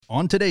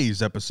On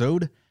today's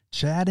episode,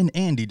 Chad and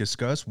Andy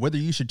discuss whether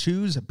you should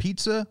choose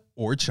pizza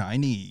or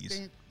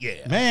Chinese.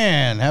 Yeah.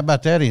 Man, how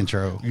about that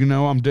intro? You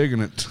know, I'm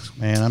digging it.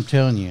 Man, I'm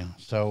telling you.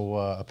 So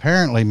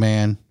apparently,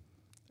 man,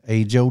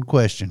 age-old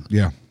question.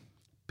 Yeah.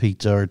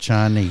 Pizza or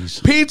Chinese?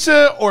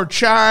 Pizza or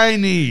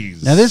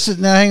Chinese? Now,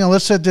 hang on.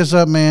 Let's set this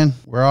up, man.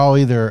 We're all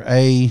either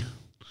A,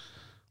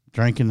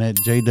 drinking that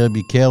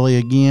J.W. Kelly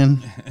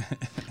again,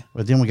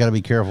 but then we got to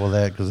be careful of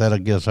that because that'll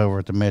get us over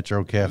at the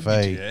Metro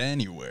Cafe.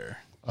 Anywhere.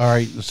 All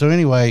right. So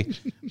anyway,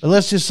 but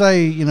let's just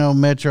say,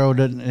 Metro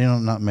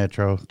doesn't, not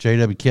Metro,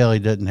 J.W. Kelly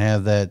doesn't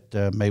have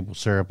that maple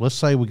syrup. Let's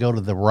say we go to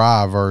the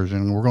rye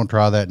version. We're going to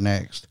try that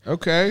next.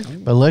 Okay.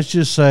 But let's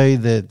just say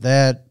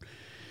that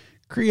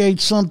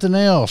creates something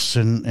else,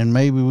 and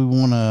maybe we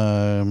want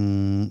to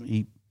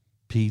eat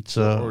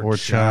pizza or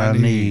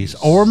Chinese.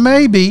 Or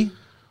maybe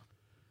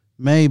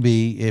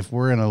if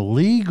we're in a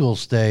legal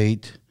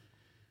state,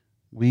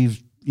 we've,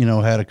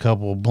 had a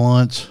couple of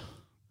blunts.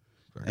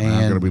 And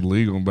I'm going to be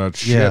legal about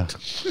shit.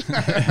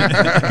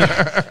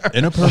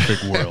 In a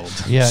perfect world.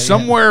 Yeah.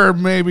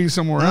 Maybe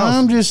somewhere else.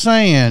 I'm just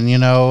saying,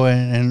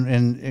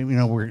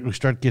 and we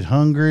start to get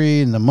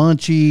hungry and the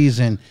munchies,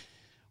 and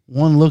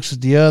one looks at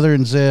the other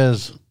and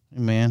says,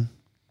 hey, man,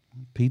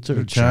 pizza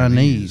or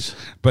Chinese?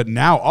 But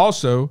now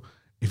also,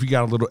 if you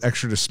got a little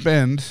extra to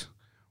spend,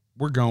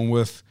 we're going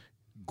with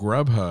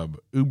Grubhub,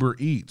 Uber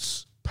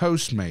Eats,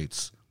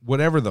 Postmates,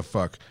 whatever the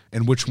fuck.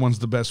 And which one's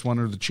the best one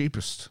or the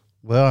cheapest?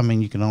 Well, I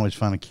mean, you can always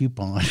find a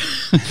coupon.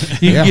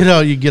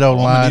 You get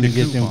online and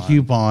get them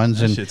coupons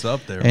that and shit's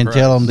up there, and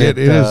tell them that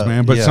it is,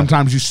 man. But yeah.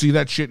 sometimes you see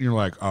that shit and you're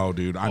like, oh,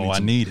 dude, I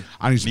need some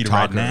it tacos.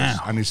 right now.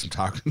 I need some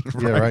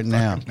tacos. right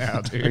now,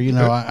 dude.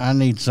 Or, I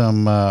need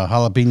some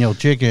jalapeno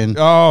chicken.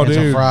 Oh, and dude,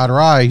 some fried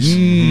rice.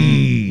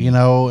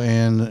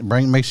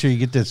 And make sure you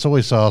get that soy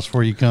sauce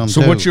before you come.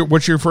 So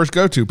what's your first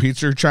go to,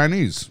 pizza or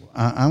Chinese?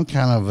 I'm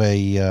kind of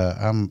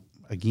I'm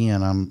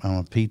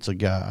a pizza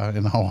guy,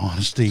 in all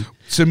honesty.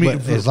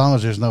 But as long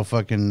as there's no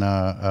fucking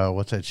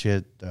what's that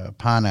shit?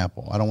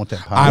 Pineapple. I don't want that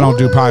pineapple. I don't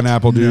do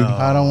pineapple, dude. No.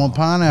 I don't want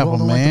pineapple,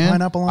 man.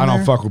 Pineapple I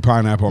don't fuck with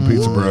pineapple on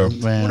pizza, bro.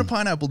 Man. What did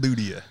pineapple do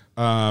to you?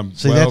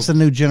 See, that's the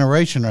new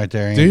generation right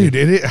there, Andy.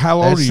 Dude.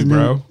 How old are you,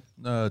 bro?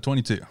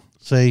 22.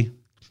 See,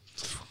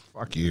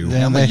 fuck you.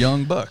 I'm a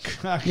young buck.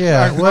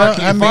 Yeah, well,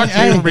 fuck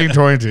you for being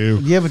 22.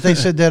 Yeah, but they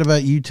said that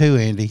about you too,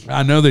 Andy.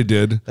 I know they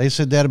did. They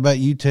said that about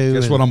you too.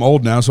 Guess what? I'm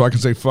old now, so I can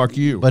say fuck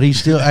you. But he's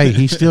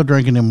still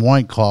drinking them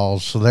White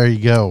Claws. So there you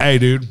go. Hey,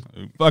 dude,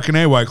 fucking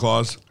A White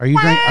Claws. Are you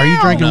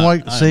drinking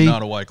White? I'm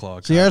not a White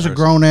Claw. See, there's a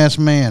grown ass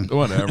man.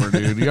 Whatever,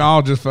 dude.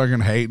 Y'all just fucking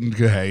hate and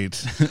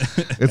hate.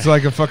 It's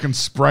like a fucking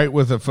Sprite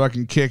with a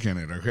fucking kick in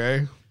it.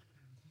 Okay.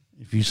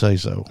 If you say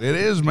so. It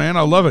is, man.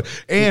 I love it.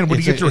 And when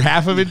you get through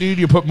half of it, dude,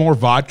 you put more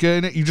vodka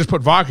in it. You just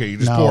put vodka. You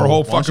just pour a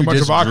whole fucking bunch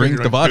of vodka.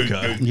 Drink the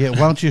vodka. Yeah, why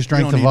don't you just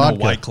drink the need vodka?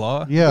 No White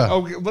Claw. Yeah.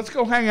 Oh, let's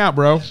go hang out,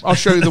 bro. I'll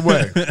show you the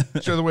way.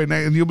 Show you the way,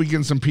 Nate, and you'll be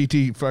getting some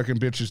PT fucking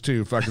bitches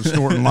too. Fucking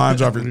snorting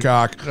lines off your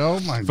cock. Oh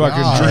my fucking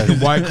god. Drinking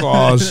White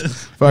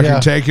Claws.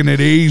 Fucking taking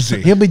it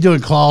easy. He'll be doing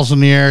claws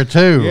in the air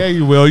too. Yeah,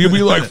 you will. You'll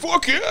be like,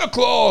 fuck yeah,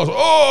 claws.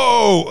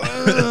 Oh.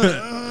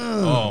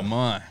 Oh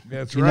my.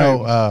 That's right.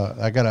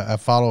 I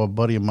follow a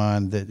buddy of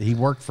mine that he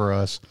worked for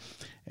us,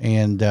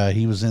 and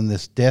he was in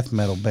this death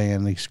metal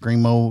band, the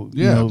screamo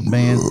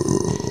band.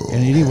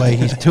 And anyway,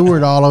 he's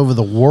toured all over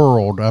the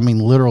world. I mean,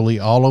 literally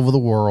all over the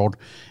world.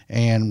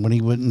 And when he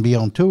wouldn't be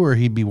on tour,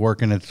 he'd be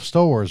working at the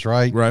stores,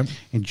 right? Right.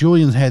 And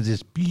Julian had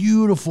this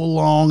beautiful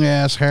long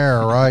ass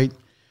hair, right?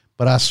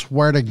 But I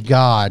swear to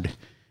God,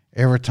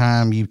 every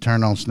time you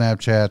turn on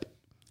Snapchat,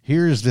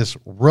 here's this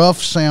rough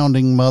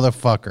sounding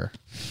motherfucker.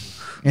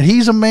 And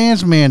he's a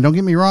man's man. Don't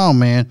get me wrong,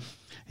 man.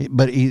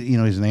 But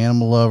he's an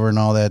animal lover and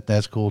all that.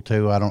 That's cool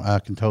too. I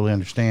can totally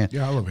understand.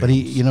 Yeah, I love But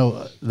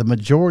the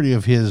majority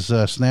of his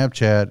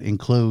Snapchat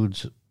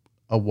includes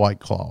a White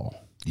Claw.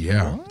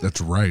 Yeah, that's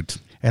right.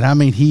 And I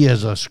mean, he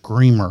is a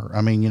screamer.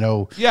 I mean,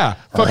 yeah,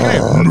 fucking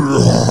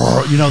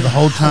the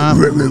whole time,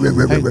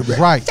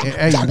 right?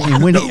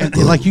 And when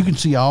like you can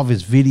see all of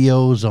his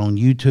videos on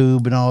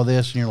YouTube and all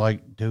this, and you're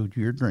like, dude,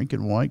 you're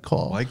drinking White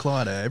Claw. White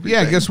Claw to everything.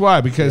 Yeah, guess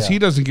why? Because he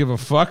doesn't give a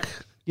fuck.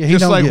 Yeah,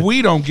 just like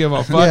we don't give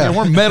a fuck, and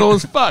we're metal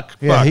as fuck.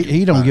 Yeah, fuck.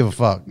 He don't give a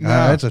fuck. No.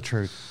 That's the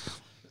truth.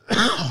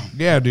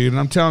 Yeah, dude, and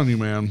I'm telling you,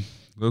 man,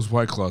 those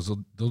White Claws,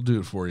 they'll do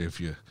it for you if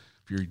you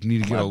need to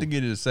get. I'll have to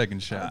get it a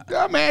second shot.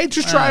 Yeah, man,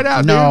 just try it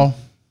out. No,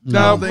 dude.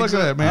 No, look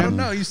at that, man. I don't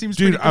know. You seem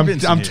dude. pretty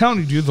convincing. I'm telling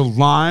you, dude, the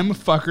lime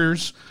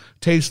fuckers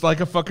taste like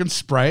a fucking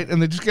Sprite,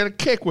 and they just get a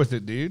kick with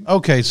it, dude.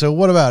 Okay, so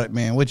what about it,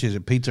 man? Which is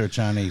it, pizza or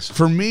Chinese?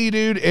 For me,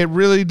 dude, it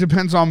really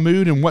depends on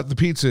mood and what the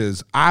pizza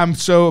is. I'm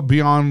so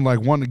beyond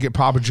like wanting to get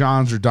Papa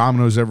John's or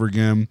Domino's ever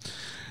again.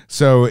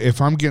 So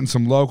if I'm getting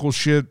some local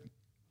shit,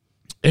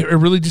 it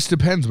really just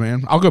depends,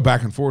 man. I'll go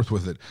back and forth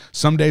with it.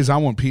 Some days I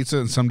want pizza,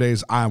 and some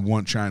days I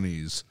want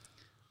Chinese.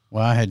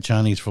 Well, I had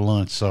Chinese for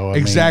lunch, so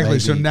exactly.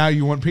 So now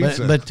you want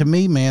pizza. But to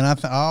me, man, I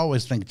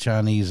always think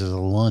Chinese is a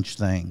lunch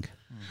thing.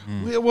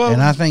 Well,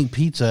 And I think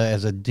pizza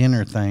as a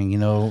dinner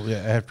thing,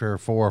 after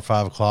 4 or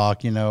 5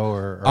 o'clock,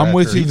 or I'm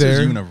with after- you Pizza's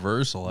there.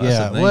 universal. That's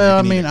Yeah, the thing. well, You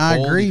I can eat mean, it I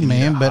cold, agree, you can eat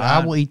man, it but I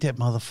hot. will eat that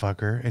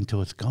motherfucker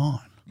until it's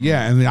gone.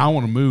 yeah, and then I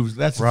want to move.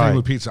 That's the Right. thing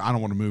with pizza. I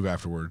don't want to move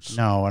afterwards.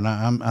 No, and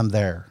I'm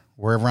there.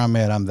 Wherever I'm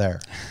at, I'm there.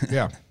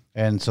 Yeah.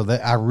 And so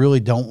that I really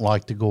don't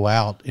like to go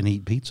out and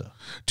eat pizza.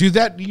 Dude,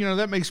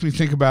 that makes me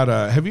think about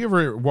have you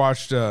ever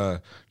watched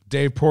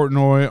Dave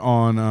Portnoy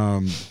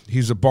on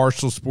he's a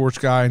Barstool Sports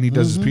guy and he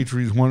does his pizza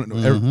reviews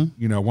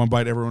one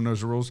bite, everyone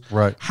knows the rules.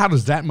 Right. How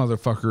does that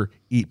motherfucker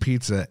eat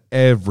pizza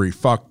every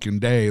fucking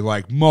day,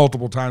 like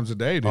multiple times a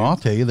day, dude? Well, I'll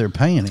tell you, they're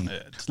paying him.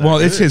 Well,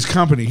 it's his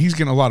company. He's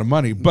getting a lot of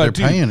money, but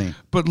They're paying him.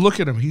 But look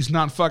at him. He's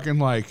not fucking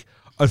like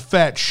a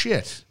fat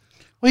shit.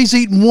 Well, he's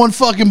eating one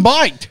fucking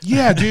bite.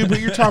 Yeah, dude,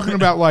 but you're talking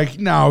about like,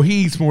 no,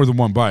 he eats more than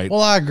one bite.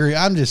 Well, I agree.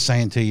 I'm just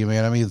saying to you,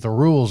 man. I mean, the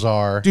rules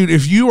are. Dude,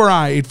 if you or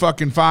I ate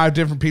fucking 5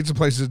 different pizza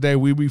places a day,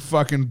 we'd be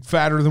fucking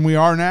fatter than we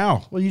are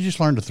now. Well, you just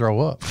learn to throw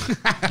up.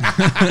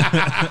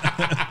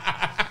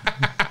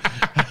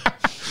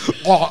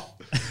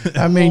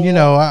 I mean,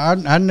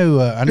 I knew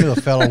a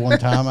fellow one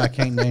time. I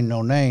can't name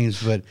no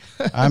names, but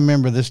I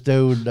remember this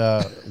dude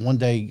one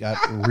day got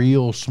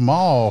real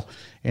small,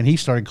 and he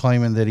started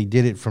claiming that he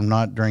did it from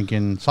not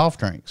drinking soft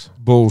drinks.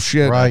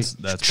 Bullshit. Right.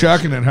 That's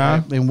chucking it,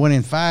 huh? And when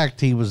in fact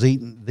he was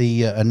eating,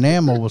 the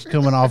enamel was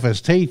coming off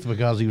his teeth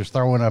because he was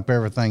throwing up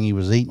everything he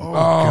was eating.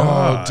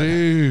 Oh,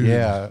 dude.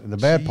 Yeah, the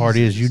bad part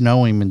is you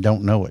know him and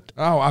don't know it.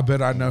 Oh, I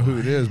bet I know who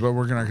it is, but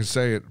we're not gonna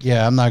say it.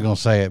 Yeah, I'm not gonna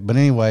say it, but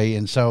anyway,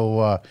 and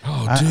so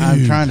I'm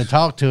dude. trying to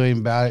talk to him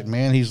about it,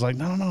 man. He's like,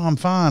 no, I'm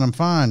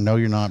fine. No,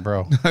 you're not,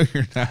 bro. No,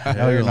 you're not.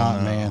 No, you're Hell not,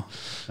 no. man.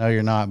 No,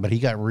 you're not. But he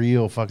got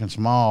real fucking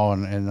small,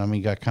 and I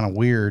mean, got kind of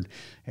weird,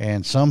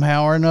 and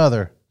somehow or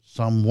another,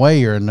 some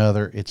way or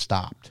another, it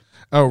stopped.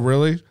 Oh,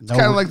 really? It's No,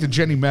 kind of we- like the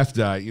Jenny Meth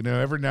diet.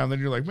 Every now and then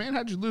you're like, man,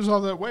 how'd you lose all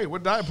that weight?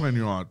 What diet plan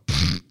you on?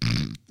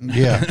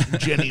 Yeah,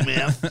 Jenny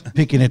Meth.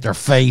 picking at their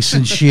face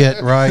and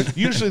shit, right?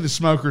 Usually the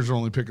smokers are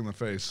only picking the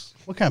face.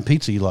 What kind of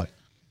pizza you like?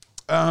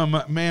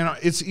 Man,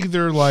 it's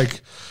either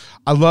like,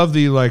 I love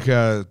the like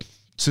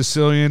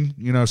Sicilian,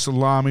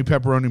 salami,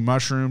 pepperoni,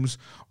 mushrooms,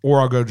 or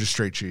I'll go just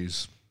straight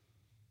cheese.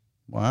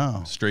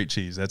 Wow. Straight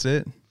cheese. That's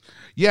it.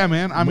 Yeah,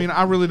 man. I mean,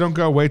 I really don't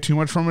go away too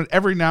much from it.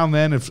 Every now and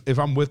then, if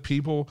I'm with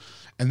people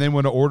and they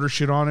want to order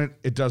shit on it,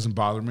 it doesn't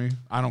bother me.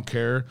 I don't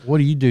care. What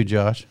do you do,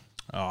 Josh?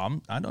 Oh,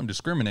 I don't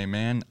discriminate,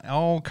 man.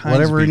 All kinds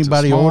Whatever of pizza.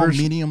 anybody Small, orders.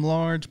 medium,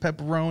 large,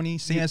 pepperoni,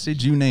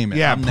 sausage, you name it.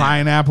 Yeah, I'm there.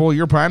 pineapple.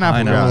 You're a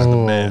pineapple guy. Pineapple.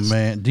 Oh best.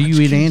 man, do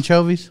you eat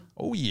anchovies?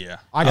 Oh yeah.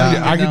 I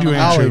can do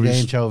I'll eat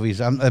anchovies. anchovies,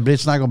 but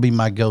it's not going to be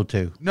my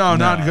go-to. No,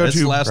 not to go it's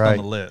to. last Right.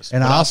 on the list.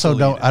 And but I I'll also still eat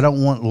don't. it. I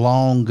don't want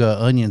long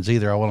onions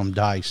either. I want them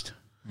diced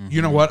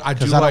You know what? I do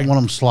because I like. don't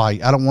want them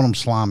slight. I don't want them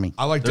slimy.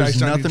 I like There's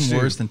diced onions nothing too.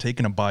 worse than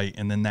taking a bite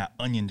and then that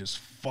onion just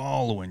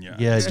following you.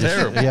 Yeah, it's just-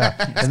 terrible. Yeah,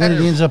 and then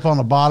it ends up on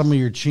the bottom of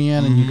your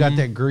chin, and you got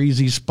that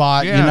greasy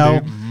spot. Yeah,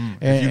 dude.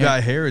 If And, you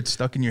got hair, it's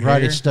stuck in your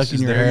right, hair. it's stuck It's in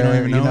just your there,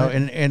 hair. You don't even know.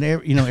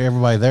 And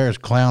everybody there is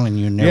clowning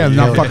you. Never Yeah,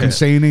 not tells fucking you.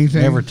 saying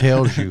anything. Never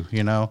tells you.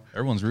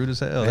 Everyone's rude as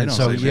hell. They And don't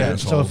so say yeah,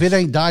 shit. so if it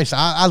ain't diced,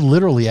 I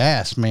literally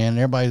ask, man.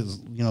 Everybody's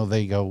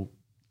they go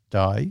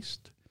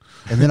diced,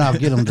 and then I'll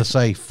get them to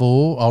say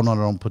full. Oh no,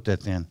 don't put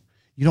that in.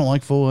 You don't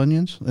like full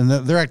onions, and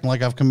they're acting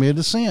like I've committed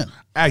a sin.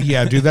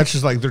 Yeah, dude. That's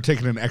just like they're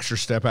taking an extra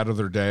step out of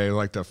their day,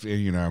 like the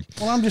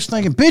Well, I'm just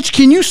thinking, bitch,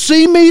 can you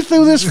see me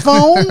through this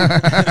phone?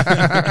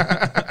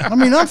 I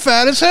mean, I'm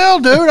fat as hell,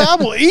 dude. I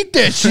will eat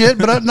that shit,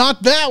 but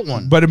not that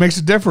one. But it makes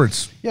a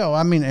difference.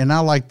 I mean, and I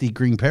like the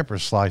green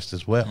peppers sliced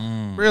as well.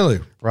 Really?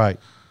 Right.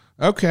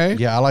 Okay.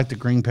 Yeah, I like the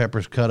green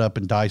peppers cut up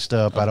and diced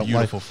up. I don't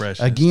beautiful like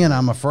freshness. Again,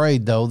 I'm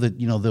afraid though that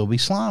they'll be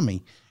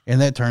slimy, and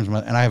that turns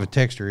my and I have a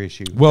texture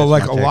issue. Well,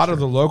 That's like my a lot of texture.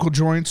 the local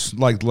joints,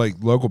 like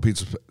local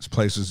pizza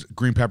places,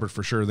 green peppers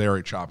for sure. They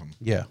already chop them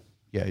Yeah.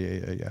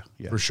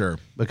 for sure.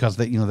 Because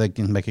they they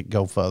can make it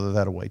go further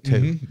that way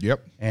too.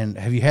 Yep. And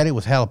have you had it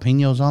with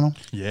jalapenos on them?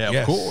 Yeah,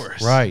 Yes. of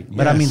course. Right,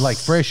 but I mean like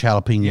fresh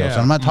jalapenos. Yeah.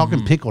 I'm not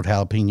talking pickled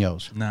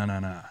jalapenos.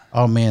 No.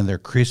 Oh man, they're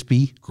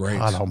crispy. Great.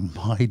 God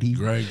Almighty.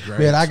 Great.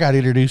 Man, I got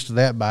introduced to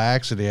that by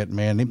accident.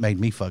 Man, it made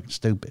me fucking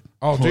stupid.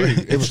 Oh, dude.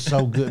 It was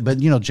so good, but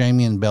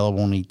Jamie and Bella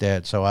won't eat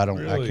that, so I don't.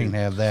 Really? I can't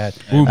have that.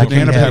 Ooh, I can't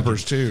banana have-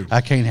 peppers too.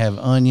 I can't have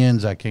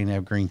onions. I can't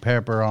have green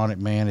pepper on it.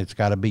 Man, it's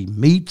got to be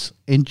meats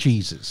and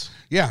cheeses.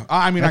 Yeah.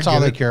 I mean, That's I all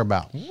get they it. care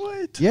about.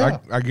 What? Yeah,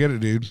 I get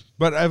it, dude.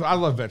 But I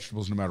love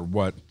vegetables no matter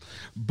what.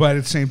 But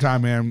at the same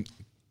time, man,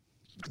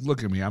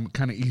 look at me. I'm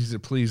kind of easy to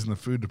please in the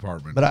food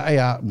department. but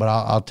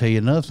I'll tell you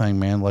another thing,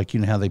 man. Like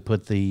how they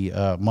put the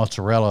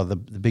mozzarella, the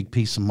big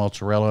piece of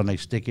mozzarella, and they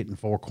stick it in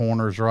four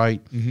corners,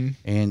 right? Mm-hmm.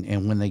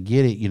 And when they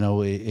get it,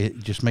 it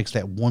just makes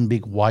that one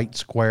big white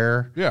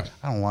square. Yeah.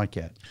 I don't like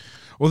that.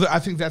 Well, I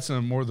think that's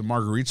more the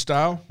Marguerite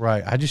style.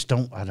 Right. I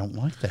don't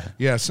like that.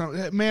 Yeah. So,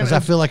 man, Because I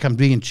feel like I'm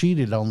being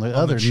cheated on the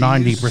other cheese.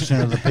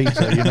 90% of the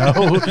pizza,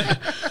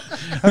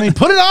 I mean,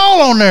 put it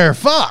all on there.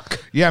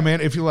 Fuck. yeah,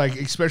 man. If you like,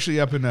 especially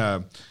up in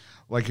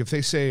like if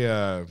they say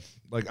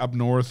like up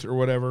north or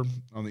whatever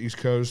on the East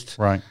Coast,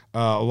 Right.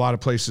 A lot of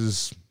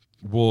places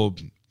will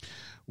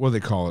what do they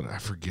call it? I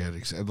forget.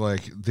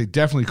 Like they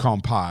definitely call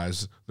them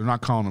pies. They're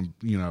not calling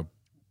them,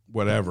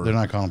 whatever. They're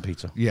not calling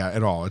pizza. Yeah,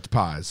 at all. It's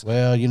pies.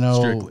 Well, have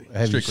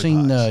you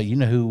seen? pies. You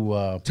know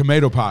who?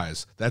 Tomato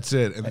pies. That's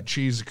it. And the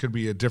cheese could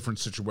be a different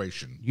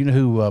situation. You know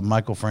who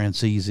Michael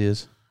Francis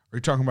is? Are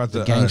you talking about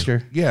the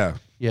gangster? Yeah.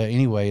 Yeah.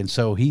 Anyway, and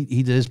so he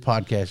did his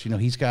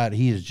podcast.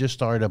 He has just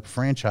started up a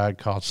franchise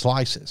called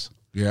Slices,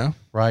 Yeah.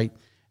 right?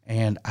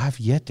 And I've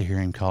yet to hear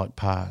him call it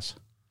pies.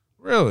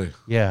 Really?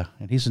 Yeah,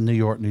 and he's a New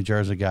York, New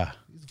Jersey guy.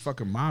 He's a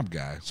fucking mob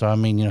guy. So I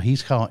mean,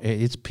 he's calling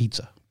it's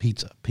pizza,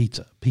 pizza,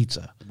 pizza,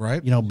 pizza.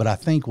 Right. But I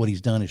think what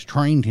he's done is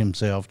trained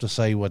himself to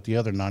say what the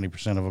other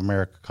 90% of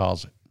America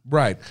calls it.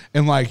 Right.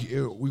 And like,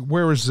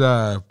 where was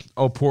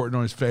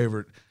Portnoy's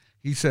favorite?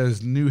 He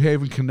says New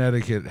Haven,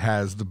 Connecticut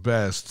has the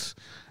best,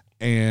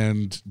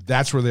 and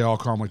that's where they all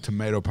call them like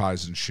tomato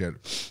pies and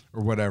shit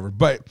or whatever.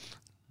 But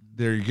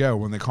there you go.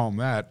 When they call them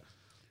that,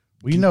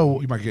 Well,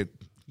 you might get.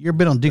 you ever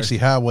been on Dixie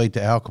Highway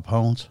to Al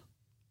Capone's?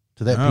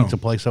 To that No. pizza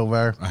place over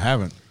there? I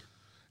haven't.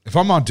 If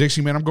I'm on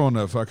Dixie, man, I'm going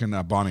to fucking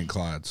Bonnie and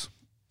Clyde's.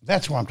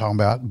 That's what I'm talking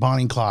about.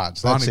 Bonnie and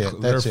Clyde's. That's Bonnie,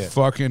 it. That's they're it.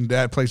 Fucking,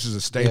 that place is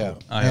a staple.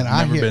 Yeah. I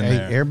have never been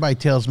there. Everybody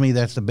tells me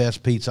that's the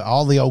best pizza.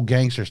 All the old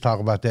gangsters talk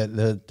about that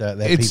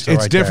pizza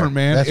It's right different,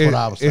 there. man. That's what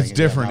I was thinking. It's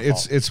different. Yeah, my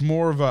fault. It's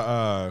more of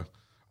a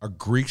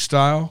Greek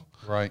style,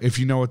 Right. If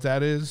you know what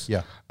that is.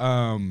 Yeah.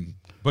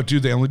 But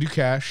dude, they only do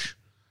cash.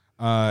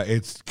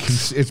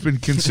 It's been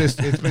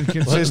consistent. It's been Well,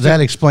 consistent.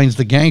 that explains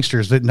the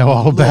gangsters that know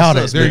all about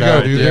it. There you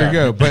go, dude. Yeah. There you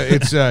go. But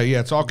it's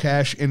it's all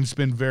cash, and it's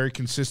been very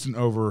consistent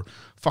over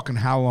fucking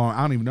how long?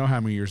 I don't even know how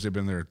many years they've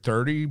been there.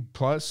 30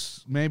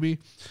 plus, maybe.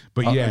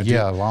 But dude,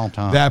 a long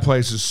time. that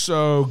place is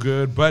so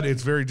good, but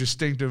it's very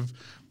distinctive,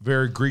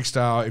 very Greek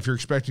style. If you're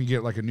expecting to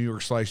get like a New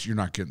York slice, you're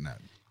not getting that.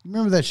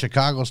 Remember that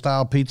Chicago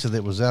style pizza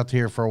that was out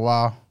here for a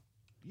while?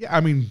 Yeah, I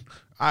mean,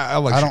 I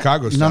like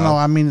Chicago style. No,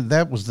 I mean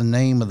that was the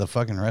name of the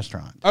fucking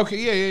restaurant.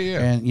 Okay,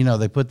 yeah. And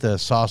they put the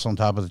sauce on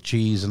top of the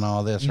cheese and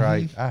all this,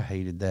 right? I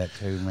hated that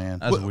too, man.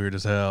 That's weird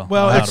as hell.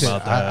 well, I'm out it's-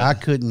 about that. I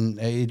couldn't.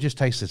 It just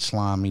tasted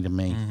slimy to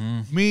me.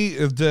 Me,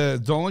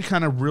 the only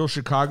kind of real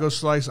Chicago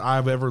slice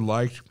I've ever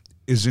liked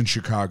is in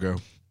Chicago.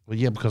 Well,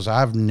 yeah, because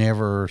I've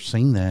never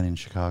seen that in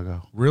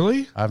Chicago.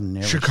 Really? I've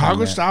never Chicago seen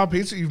that. style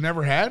pizza you've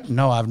never had?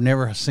 No, I've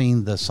never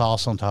seen the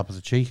sauce on top of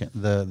the chicken.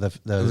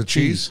 The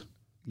cheese?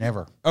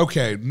 Never.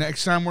 Okay,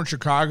 next time we're in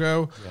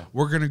Chicago,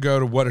 we're gonna go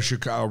to what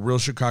a real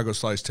Chicago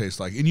slice tastes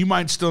like, and you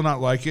might still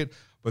not like it,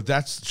 but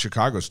that's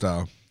Chicago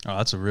style. Oh,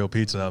 that's a real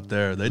pizza up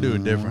there. They do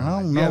it different. I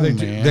don't know, Yeah, they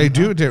man. do. They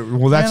do it different.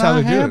 Well, that's Man, how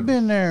they I do have it.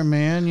 been there,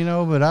 man.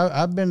 But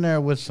I've been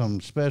there with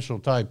some special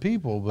type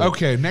people. But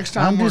Okay, next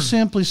time I'm we're just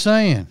simply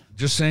saying.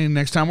 just saying.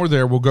 Next time we're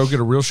there, we'll go get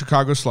a real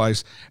Chicago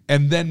slice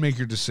and then make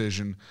your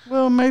decision.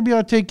 Well, maybe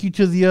I'll take you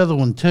to the other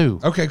one too.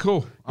 Okay,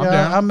 cool. I'm Yeah,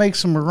 down. I'll make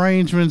some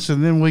arrangements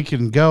and then we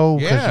can go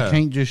because Yeah. you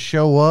can't just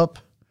show up.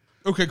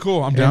 Okay,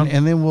 cool. I'm down.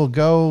 And then we'll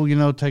go.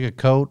 Take a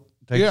coat.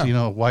 Take Yeah.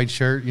 a white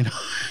shirt. No,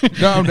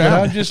 I'm But down.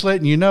 I'm just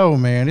letting you know,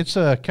 man. It's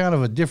a kind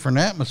of a different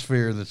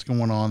atmosphere that's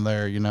going on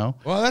there.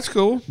 Well, that's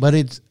cool. But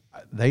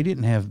they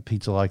didn't have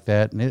pizza like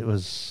that, and it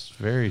was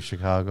very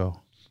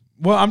Chicago.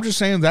 Well, I'm just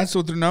saying that's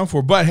what they're known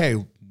for. But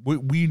hey,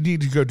 we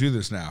need to go do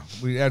this now.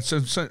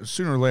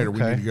 Sooner or later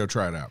we Okay. need to go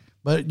try it out.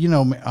 But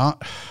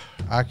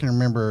I can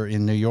remember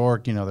in New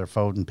York, they're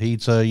folding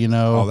pizza.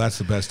 Oh, that's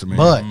the best to me.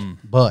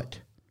 But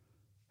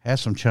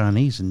has some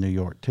Chinese in New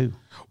York too.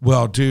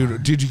 Well,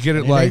 dude, did you get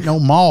it It like? ain't no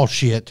mall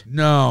shit.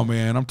 No,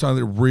 man. I'm telling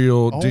you,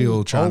 real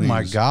deal Chinese. Oh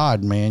my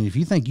God, man! If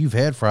you think you've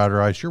had fried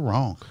rice, you're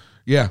wrong.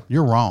 Yeah.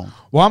 You're wrong.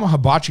 Well, I'm a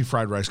hibachi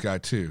fried rice guy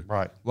too.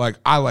 Right. Like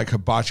I like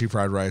hibachi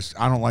fried rice.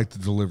 I don't like the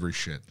delivery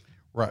shit.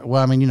 Right.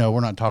 Well, I mean, we're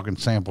not talking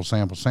sample.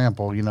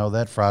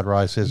 That fried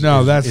rice is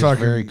that's is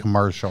fucking- very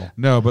commercial.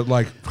 No, but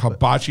like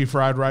hibachi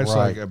fried rice,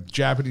 Right. like a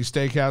Japanese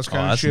steakhouse Oh,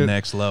 kind of that's shit.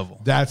 next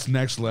level. That's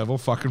next level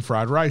fucking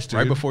fried rice, dude.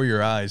 Right before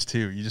your eyes,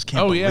 too. You just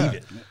can't Oh believe yeah.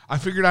 it. I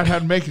figured out how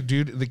to make it,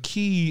 dude. The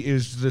key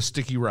is the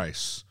sticky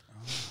rice.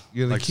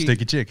 Yeah, the Like key.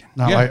 sticky chicken.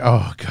 Not Yeah. like,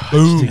 oh God,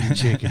 Boom. sticky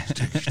chicken,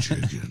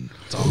 chicken.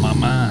 It's on my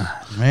mind.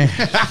 man.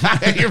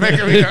 You're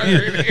making me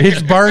hungry.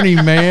 It's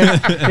burning, man.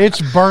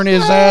 It's burn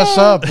his ass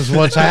up is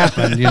what's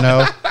happened,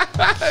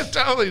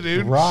 Totally,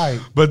 dude. Right.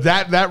 But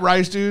that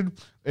rice, dude.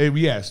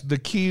 Yes, the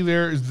key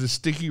there is the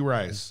sticky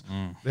rice.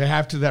 They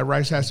have to. That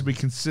rice has to be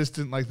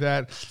consistent like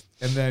that,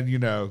 and then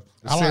the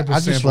I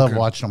just sample love can-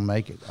 watching them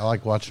make it. I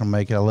like watching them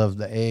make it. I love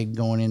the egg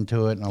going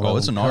into it, and I love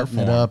it's him an art cutting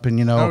it form. up,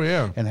 and Oh,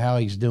 yeah. and how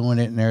he's doing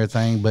it and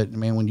everything. But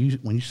man, when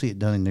you see it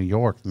done in New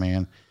York,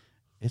 man,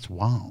 it's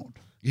wild.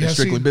 Yeah, It's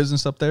strictly see,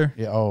 business up there.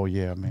 Yeah. Oh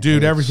yeah, man. dude.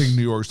 It's- Everything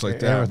New York's like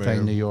that, Everything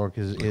man. New York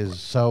is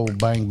so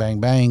bang bang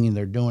bang, and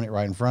they're doing it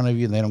right in front of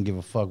you, and they don't give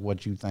a fuck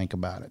what you think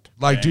about it.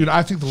 Like, dude,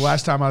 I think the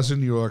last time I was in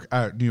New York,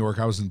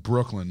 I was in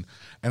Brooklyn,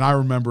 and I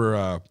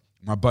remember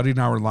my buddy and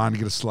I were in line to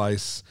get a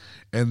slice,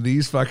 and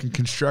these fucking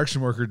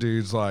construction worker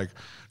dudes like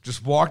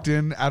just walked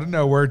in out of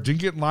nowhere, didn't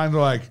get in line. They're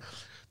like,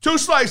 2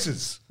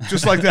 slices,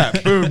 just like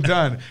that, boom,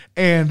 done.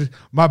 And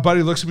my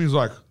buddy looks at me, and he's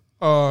like,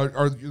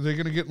 are they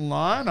going to get in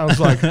line? I was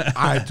like,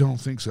 I don't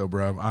think so,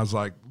 bro. I was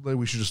like,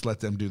 we should just let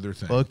them do their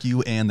thing. Fuck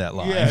you and that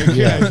line.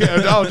 Yeah.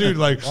 Oh, dude,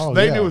 like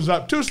they knew it was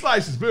up. 2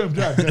 slices, boom,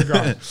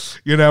 done.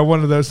 You know,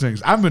 one of those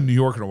things. I haven't been to New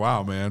York in a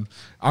while, man.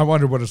 I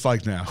wonder what it's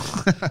like now.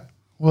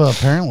 Well,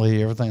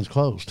 apparently everything's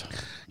closed.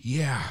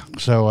 Yeah.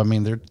 So I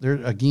mean, they're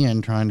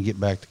again trying to get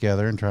back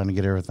together and trying to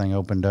get everything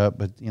opened up.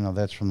 But you know,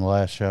 that's from the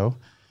last show.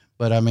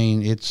 But I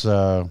mean, it's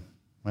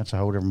that's a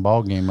whole different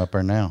ball game up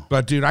there now.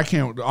 But dude, I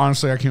can't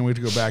wait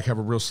to go back, have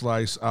a real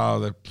slice. Oh,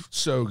 that's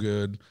so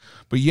good.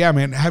 But yeah,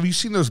 man, have you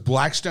seen those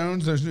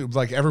Blackstones? There's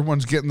like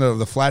everyone's getting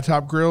the flat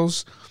top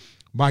grills.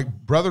 My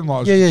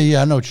brother-in-law's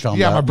Yeah. I know what you're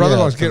talking about. my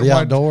brother-in-law's getting the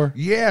one outdoor.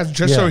 Yeah,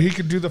 just so he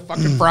could do the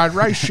fucking fried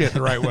rice shit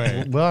the right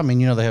way. Well, I mean,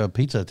 you know, they have a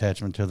pizza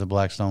attachment to the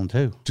Blackstone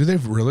too, Do they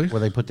really?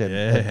 where they put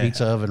that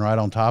pizza oven right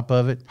on top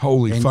of it.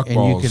 Holy and, fuck and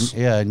balls.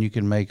 and you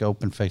can make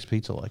open face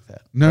pizza like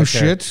that. No Like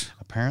shit?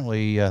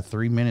 Apparently,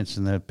 3 minutes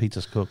and the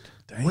pizza's cooked.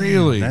 Damn,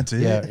 Really? That's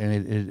it. Yeah,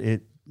 and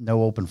it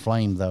no open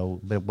flame though.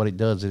 But what it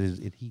does is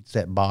it heats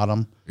that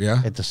bottom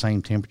at the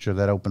same temperature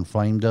that open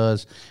flame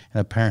does,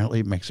 and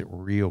apparently it makes it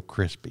real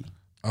crispy.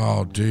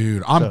 Oh,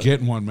 dude, I'm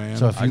getting one, man.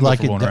 So if I you can go like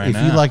for it, one right if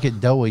you now. like it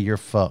doughy, you're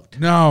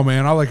fucked. no,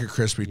 man, I like it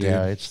crispy, dude.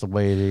 Yeah, it's the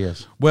way it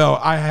is. Well,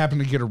 I happen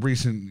to get a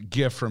recent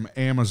gift from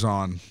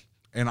Amazon,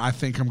 and I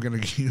think I'm going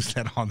to use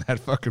that on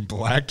that fucking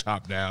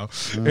blacktop now.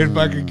 If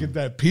I could get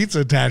that pizza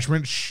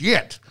attachment,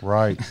 shit.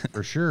 Right,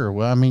 for sure.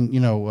 Well, I mean,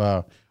 you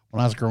know, when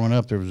I was growing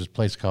up, there was this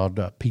place called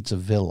Pizza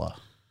Villa,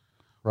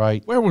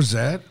 right? Where was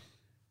that?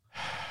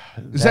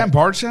 Is that in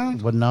Bardstown?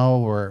 But no,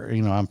 or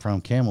you know, I'm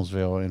from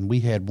Camelsville, and we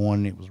had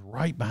one. It was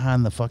right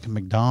behind the fucking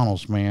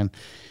McDonald's, man,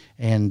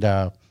 and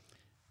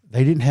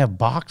they didn't have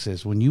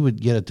boxes. When you would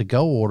get a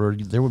to-go order,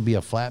 there would be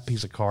a flat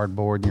piece of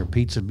cardboard, and your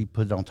pizza would be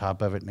put on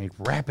top of it, and they'd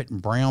wrap it in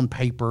brown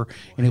paper,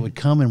 and it would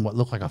come in what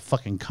looked like a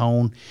fucking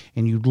cone,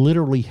 and you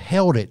literally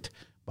held it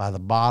by the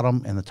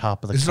bottom and the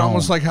top of the Is it cone.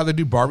 almost like how they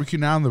do barbecue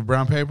now in the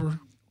brown paper?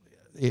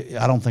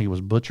 I don't think it was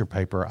butcher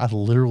paper. I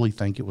literally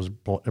think it was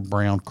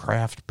brown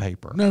craft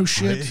paper. No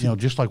shit. You know,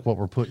 just like what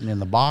we're putting in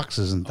the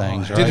boxes and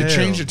things. Did right? it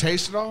change the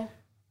taste at all?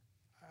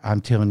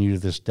 I'm telling you, to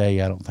this day,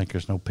 I don't think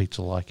there's no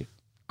pizza like it.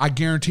 I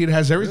guarantee it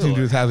has everything to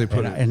do with how they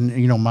put it. And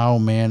you know, my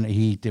old man,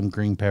 he eat them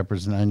green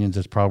peppers and onions.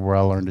 That's probably where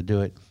I learned to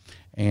do it.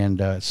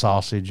 And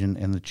sausage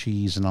and the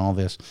cheese and all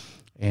this.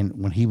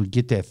 And when he would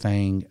get that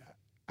thing,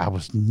 I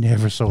was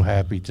never so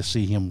happy to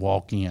see him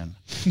walk in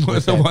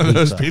With that one of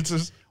those pizza.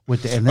 pizzas?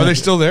 And Are they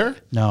still there?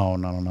 No.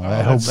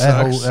 that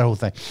sucks. That whole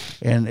thing,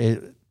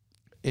 and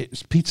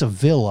it's Pizza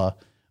Villa,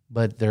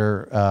 but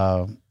their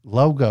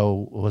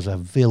logo was a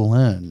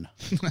villain,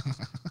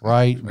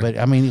 right? But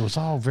I mean, it was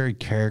all very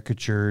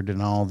caricatured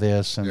and all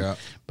this, and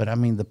but I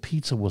mean, the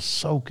pizza was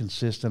so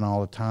consistent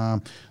all the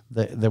time.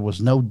 There was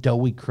no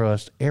doughy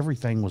crust.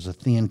 Everything was a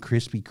thin,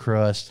 crispy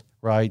crust,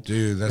 right?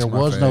 Dude, that's there my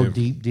was no fave.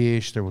 deep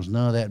dish. There was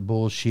none of that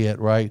bullshit,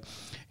 right?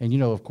 And you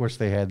know, of course,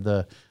 they had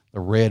the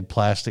red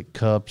plastic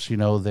cups, you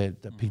know,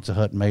 that Pizza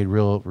Hut made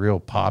real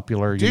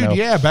popular. Dude, you know?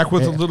 yeah, back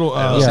with the little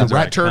yeah. the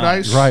rat turd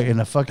ice. Right, and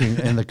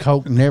the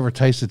Coke never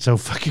tasted so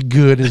fucking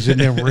good as in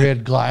them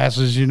red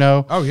glasses, you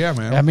know. Oh, yeah,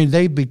 man. I mean,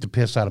 they beat the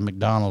piss out of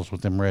McDonald's with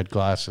them red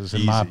glasses,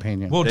 in my Easy.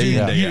 opinion. Well, Day dude,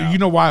 in, day out. you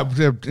know why,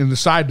 in the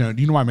side note,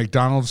 you know why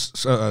McDonald's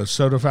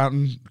soda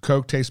fountain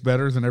Coke tastes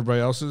better than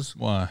everybody else's?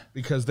 Why?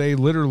 Because they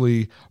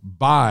literally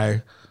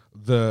buy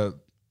the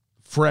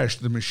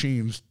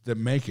machines that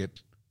make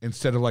it,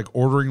 instead of like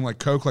ordering like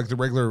Coke like the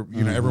regular,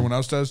 you know, everyone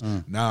else does.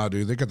 Nah,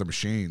 dude, they got the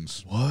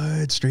machines.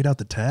 What? Straight out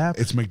the tap?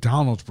 It's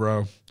McDonald's,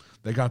 bro.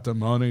 They got the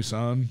money,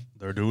 son.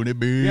 They're doing it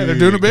big. Yeah, they're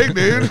doing it big,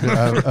 dude.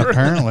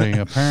 apparently, you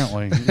know.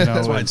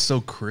 That's why it's so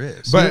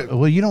crisp. But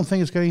Well, you don't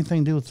think it's got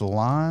anything to do with the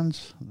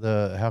lines,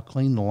 how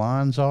clean the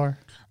lines are?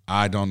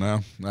 I don't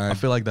know. I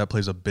feel like that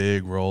plays a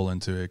big role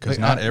into it because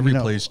But not I- every you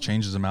know- place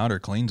changes them out or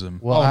cleans them.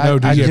 Well, oh no,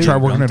 dude, I yeah, do- try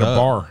working at a Dumped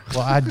bar.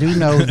 Well, I do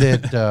know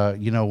that,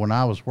 you know, when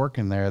I was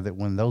working there, that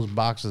when those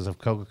boxes of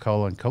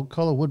Coca-Cola, and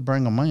Coca-Cola would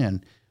bring them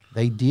in,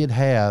 they did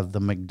have the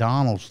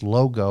McDonald's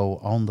logo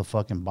on the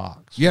fucking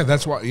box. Yeah,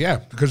 that's why. Yeah,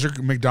 because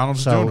they're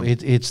McDonald's So doing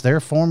it. it's their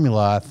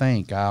formula, I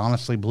think. I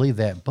honestly believe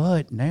that.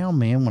 But now,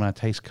 man, when I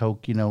taste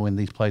Coke, you know, in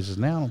these places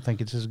now, I don't think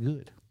it's as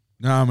good.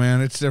 No,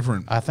 man, it's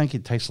different. I think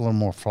it tastes a little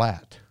more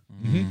flat.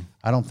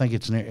 I don't think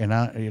it's, and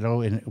I, you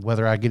know, and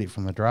whether I get it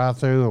from the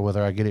drive-through or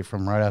whether I get it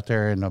from right out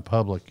there in the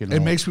public, you know.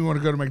 It makes me want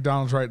to go to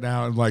McDonald's right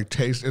now and like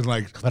taste and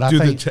like But I do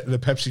think- the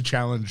Pepsi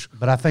challenge.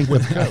 But I think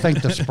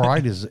the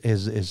Sprite is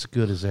as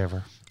good as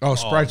ever. Oh,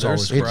 Sprite's their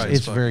always Sprite. good. Sprite's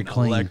It's very fucking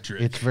clean.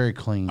 electric. It's very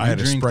clean. I had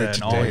a Drink Sprite that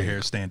and all your today.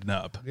 hair standing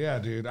up. Yeah,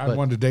 dude, I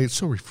wanted today. It's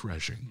so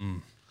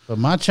refreshing. But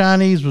my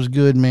Chinese was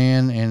good,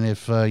 man. And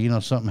if you know,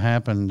 something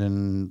happened,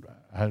 and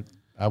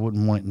I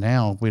wouldn't want it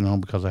now, you know,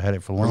 because I had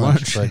it for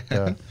lunch. lunch.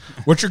 But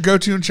What's your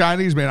go-to in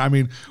Chinese, man? I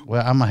mean,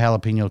 well, I'm a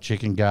jalapeno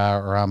chicken guy,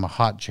 or I'm a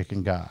hot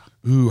chicken guy,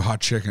 ooh, hot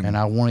chicken. and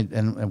I want it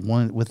and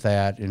want it with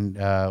that, and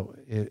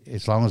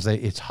as long as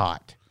it's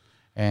hot.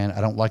 And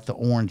I don't like the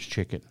orange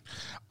chicken.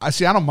 I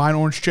don't mind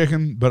orange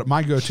chicken, but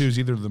my go-to is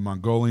either the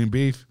Mongolian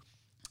beef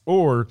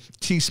or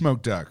tea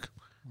smoked duck.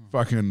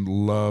 Fucking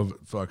love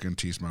fucking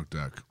tea-smoked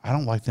duck. I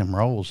don't like them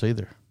rolls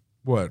either.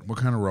 What? What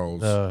kind of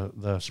rolls?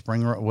 The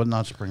spring roll, well,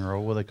 not spring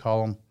roll. What do they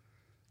call them?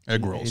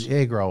 Egg rolls.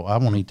 Egg roll. I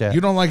won't eat that. You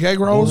don't like egg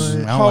rolls?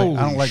 I Holy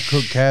don't like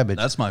cooked cabbage.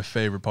 That's my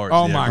favorite part.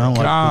 Oh of the my egg roll. don't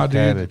like god,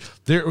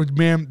 cooked dude!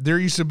 cabbage. There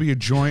used to be a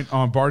joint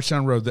on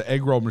Bardstown Road, the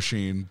egg roll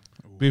machine,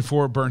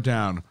 before it burnt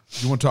down.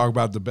 You want to talk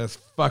about the best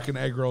fucking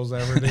egg rolls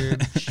ever,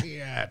 dude?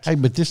 Shit. Hey,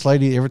 but this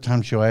lady, every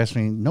time she'll ask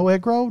me, no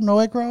egg roll,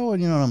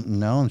 and you know,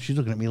 no, and she's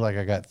looking at me like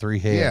I got 3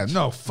 heads. Yeah,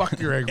 no, fuck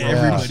your egg roll.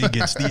 Everybody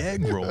gets the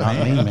egg roll, Not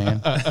man. me,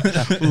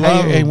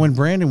 man. Hey, when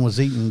Brandon was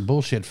eating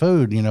bullshit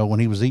food, you know, when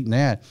he was eating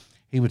that,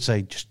 he would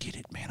say, "Just get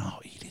it, man. I'll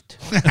eat it."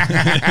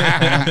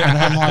 and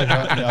I'm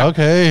like,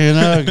 okay, you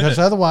know, because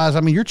otherwise,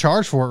 I mean, you're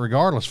charged for it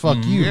regardless. Fuck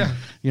you, yeah.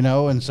 you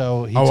know. And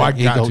so he'd I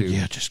he'd got go, to.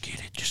 yeah, just get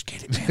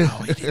it, man.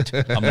 I'll eat it.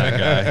 I'm that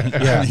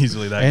guy. Yeah. I'm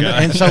easily that and,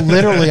 guy. and so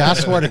literally, I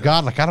swear to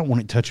God, like I don't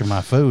want it touching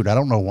my food. I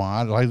don't know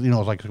why. Like, you know,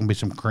 it's like there's gonna be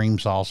some cream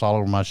sauce all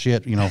over my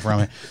shit, you know, from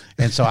it.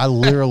 And so I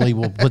literally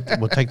will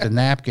take the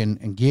napkin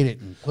and get it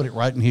and put it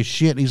right in his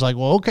shit. And he's like,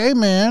 "Well, okay,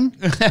 man."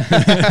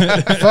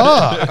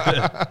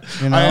 Fuck.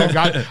 You know.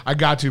 I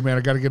got to, man.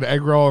 I got to get an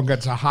egg roll and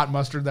got to hot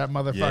mustard that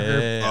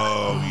motherfucker. Yeah.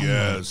 Oh,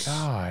 yes.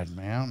 God,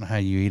 man, I don't know how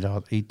you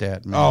eat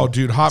that, man. Oh,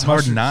 dude, hot It's hard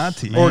mustard. not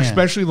to. Or Man.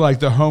 especially like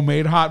the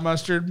homemade hot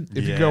mustard.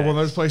 If you go one of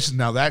Yes. those places,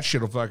 now that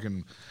shit'll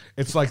fucking.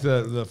 It's like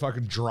the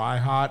fucking dry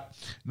hot,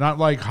 not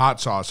like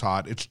hot sauce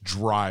hot. It's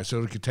dry,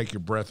 so it could take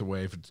your breath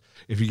away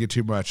if you get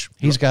too much.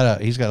 he's got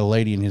a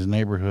lady in his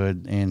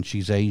neighborhood, and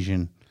she's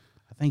Asian.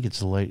 I think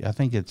it's a lady. I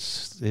think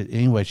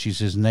anyway. She's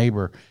his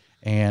neighbor,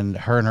 and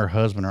her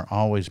husband are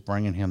always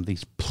bringing him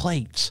these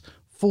plates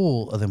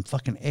full of them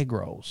fucking egg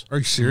rolls. Are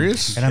you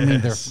serious? And I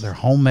mean, they're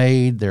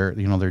homemade. They're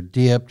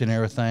dipped and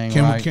everything.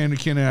 Can right?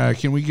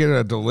 can we get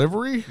a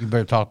delivery? You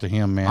better talk to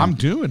him, man. I'm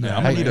doing that.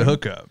 I'm gonna need a man.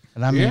 hookup.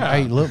 And I mean, Yeah.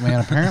 hey, look,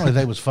 man. Apparently,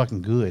 they was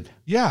fucking good.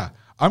 Yeah,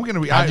 I'm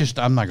gonna be.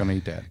 I'm not gonna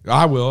eat that.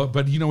 I will,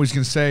 but you know what he's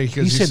gonna say He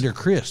because said they're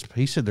crisp.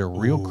 He said they're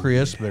real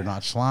crisp. They're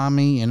not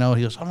slimy. You know,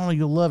 he goes, "I don't know,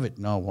 you'll love it."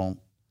 No, it won't.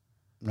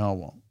 No, it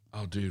won't.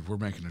 "Oh, dude, we're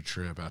making a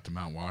trip out to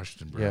Mount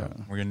Washington, bro." Yeah.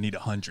 We're gonna need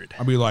 100.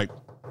 I'll be like,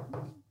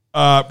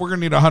 we're gonna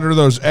need 100 of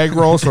those egg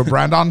rolls for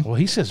Brandon. Well,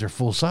 he says they're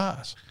full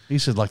size. He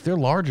said like they're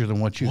larger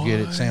than what you get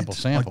at Sample.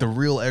 Like the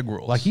real egg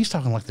rolls. Like he's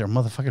talking like they're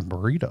motherfucking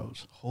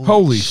burritos.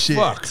 Holy shit.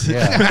 fuck!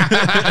 Yeah.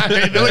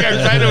 Look how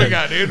excited we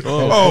got, dude.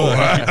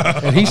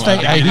 And he's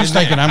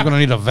thinking I'm going to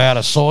need a vat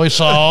of soy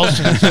sauce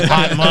and some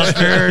hot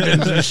mustard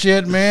and some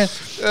shit, man.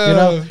 You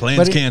know, Plans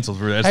but canceled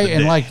for the rest Hey, of the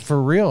and day. like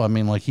for real, I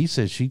mean, like he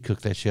said, she'd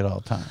cook that shit all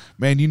the time.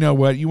 Man, you know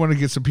what? You want to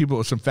get some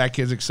people, some fat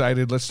kids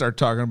excited? Let's start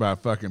talking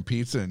about fucking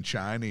pizza and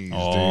Chinese,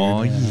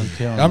 Oh, dude.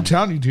 yeah. I'm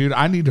telling you, dude.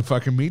 I need to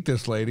fucking meet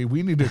this lady.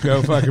 We need to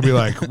go fucking be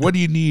like, what do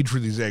you need for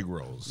these egg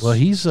rolls? Well,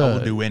 he's I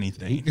will do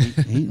anything.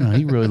 he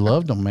really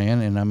loved them,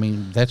 man. And I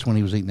mean, that's when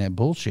he was eating that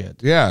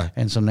bullshit. Yeah.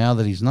 And so now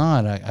that he's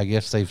not, I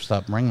guess they've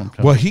stopped bringing them to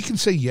him. Well, he can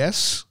say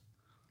yes.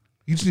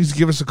 He just needs to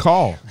give us a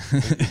call.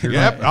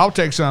 Yep, I'll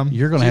take some.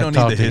 You're going to You have to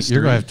don't talk need to the him.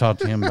 You're going to history. have to talk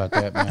to him about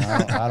that,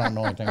 man. I don't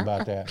know anything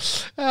about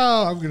that.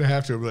 Oh, I'm gonna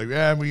have to be like,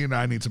 yeah, well, you know,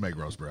 I need some egg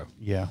rolls, bro.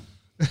 Yeah.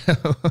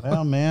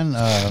 Well, man,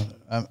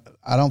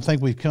 I don't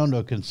think we've come to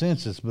a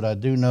consensus, but I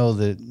do know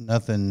that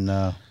nothing's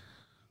a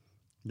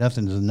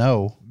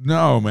no.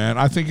 No, man.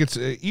 I think it's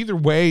either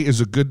way is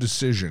a good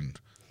decision.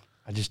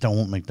 I just don't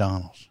want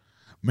McDonald's.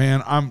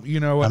 Man, I'm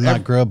I'm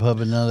not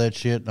Grubhubbing none of that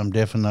shit. I'm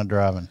definitely not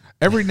driving.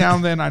 every now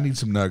and then I need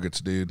some nuggets,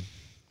 dude.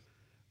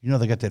 You know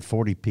they got that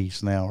 40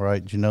 piece now,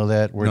 right? Did you know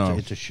that? Where No.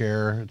 it's a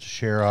share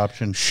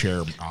option.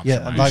 Share option. Yeah,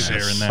 I like, guess.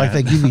 sharing that. like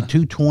they give you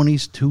 2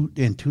 20s,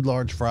 two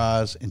large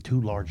fries, and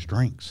 2 large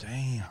drinks.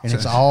 Damn. And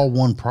it's all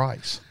one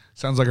price.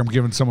 Sounds like I'm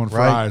giving someone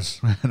Right. fries.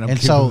 I'm And giving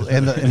so,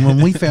 them- and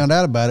when we found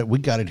out about it, we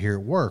got it here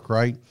at work,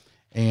 right?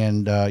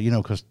 And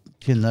because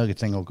 10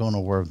 nuggets ain't gonna go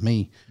nowhere with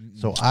me.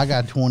 So I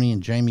got 20,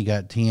 and Jamie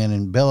got 10,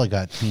 and Bella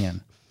got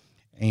 10,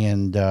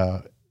 and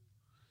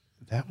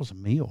that was a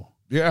meal.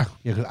 yeah.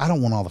 Yeah, because I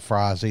don't want all the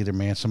fries either,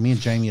 man. So me and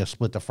Jamie will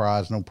split the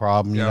fries, no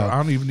problem. You Yeah, know, I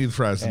don't even need the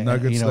fries. The and,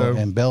 nuggets, though.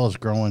 And Bella's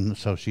growing,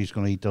 so she's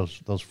going to eat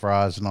those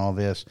fries and all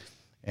this.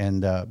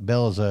 And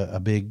Bella's a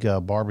big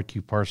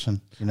barbecue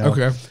person, you know.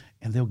 Okay.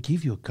 And they'll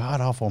give you a god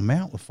awful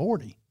amount with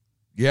 40.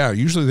 Yeah,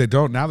 usually they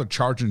don't. Now they're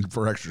charging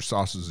for extra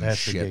sauces and That's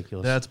shit.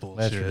 ridiculous. That's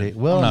bullshit. ridiculous.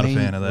 Well, I'm not I mean,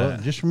 a fan of that. well,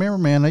 just remember,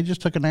 man, they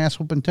just took an ass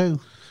whooping too.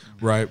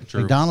 Right.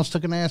 McDonald's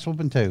took an ass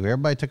whooping too.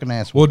 Everybody took an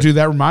ass Well, whooping. dude,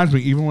 that reminds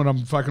me, even when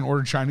I'm fucking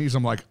ordering Chinese,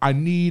 I'm like, I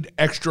need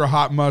extra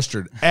hot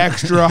mustard.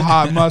 Extra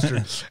hot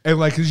mustard. And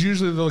like, because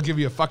usually they'll give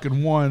you a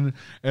fucking one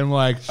and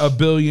like a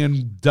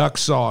billion duck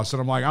sauce.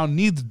 And I'm like, I don't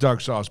need the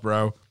duck sauce,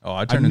 bro. Oh,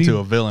 I turn need- into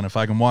a villain if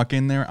I can walk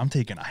in there. I'm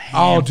taking a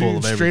Oh, handful dude,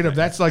 of straight everything. up.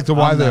 That's like the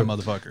why I'm the that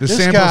motherfucker. the this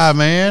sample, guy,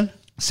 man.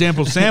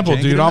 sample, Can't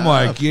dude. get I'm enough.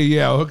 like,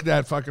 yeah, hook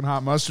that fucking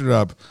hot mustard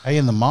up. Hey,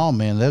 in the mall,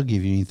 man, they'll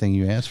give you anything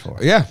you ask for.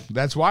 Yeah,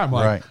 that's why I'm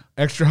like, Right.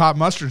 extra hot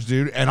mustards,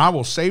 dude. And I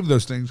will save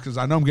those things because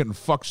I know I'm getting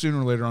fucked sooner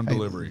or later on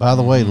delivery. By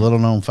the way, little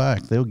known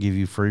fact, they'll give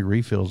you free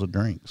refills of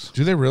drinks.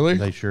 Do they really?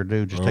 They sure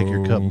do. Just take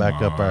your cup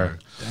back up there.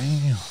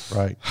 Damn.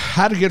 Right.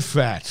 How to get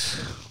fat.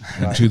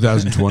 in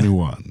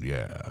 2021.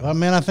 Yeah. Well,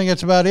 man, I think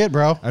that's about it,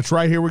 bro. That's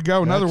right. Here we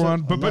go. Another That's one.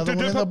 it. Another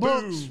one in the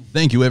books.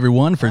 Thank you,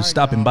 everyone, for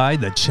stopping by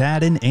the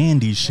Chad and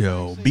Andy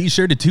Show. Be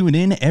sure to tune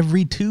in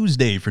every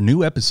Tuesday for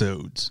new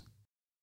episodes.